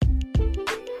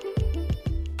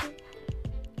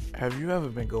Have you ever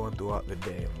been going throughout the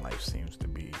day and life seems to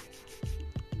be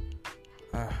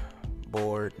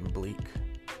bored and bleak?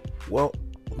 Well,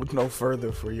 look no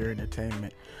further for your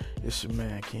entertainment. It's your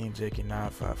man, King Jakey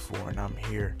 954, and I'm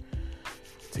here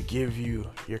to give you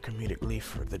your comedic relief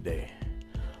for the day.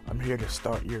 I'm here to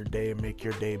start your day and make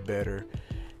your day better,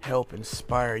 help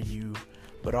inspire you,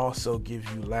 but also give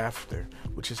you laughter,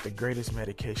 which is the greatest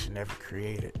medication ever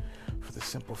created. For the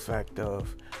simple fact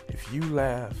of, if you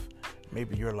laugh,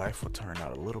 maybe your life will turn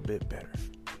out a little bit better.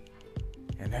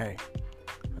 And hey,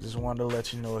 I just wanted to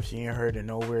let you know, if you ain't heard it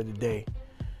nowhere today,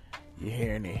 you're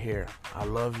hearing it here. I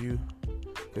love you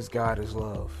because God is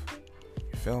love.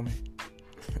 You feel me?